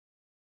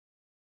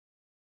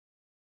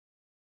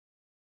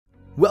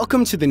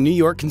Welcome to the New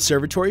York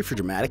Conservatory for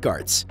Dramatic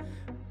Arts.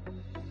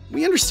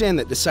 We understand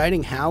that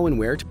deciding how and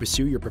where to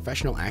pursue your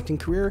professional acting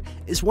career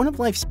is one of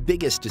life's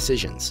biggest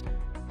decisions.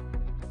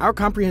 Our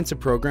comprehensive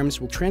programs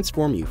will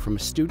transform you from a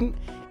student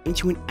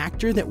into an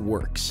actor that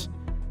works.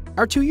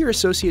 Our 2-year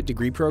associate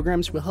degree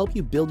programs will help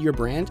you build your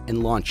brand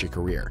and launch your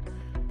career.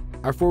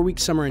 Our 4-week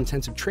summer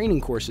intensive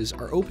training courses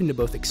are open to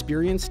both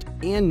experienced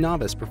and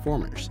novice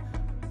performers.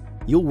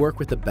 You'll work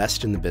with the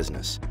best in the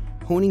business,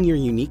 honing your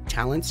unique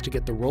talents to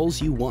get the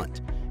roles you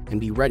want and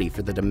be ready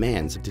for the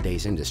demands of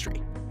today's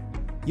industry.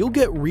 You'll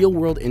get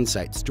real-world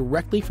insights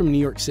directly from New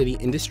York City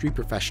industry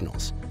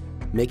professionals,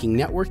 making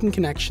networking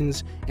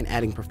connections and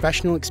adding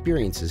professional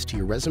experiences to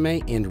your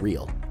resume and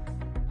reel.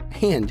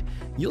 And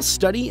you'll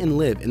study and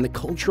live in the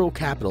cultural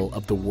capital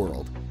of the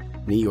world,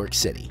 New York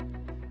City.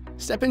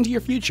 Step into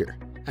your future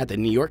at the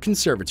New York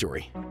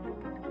Conservatory.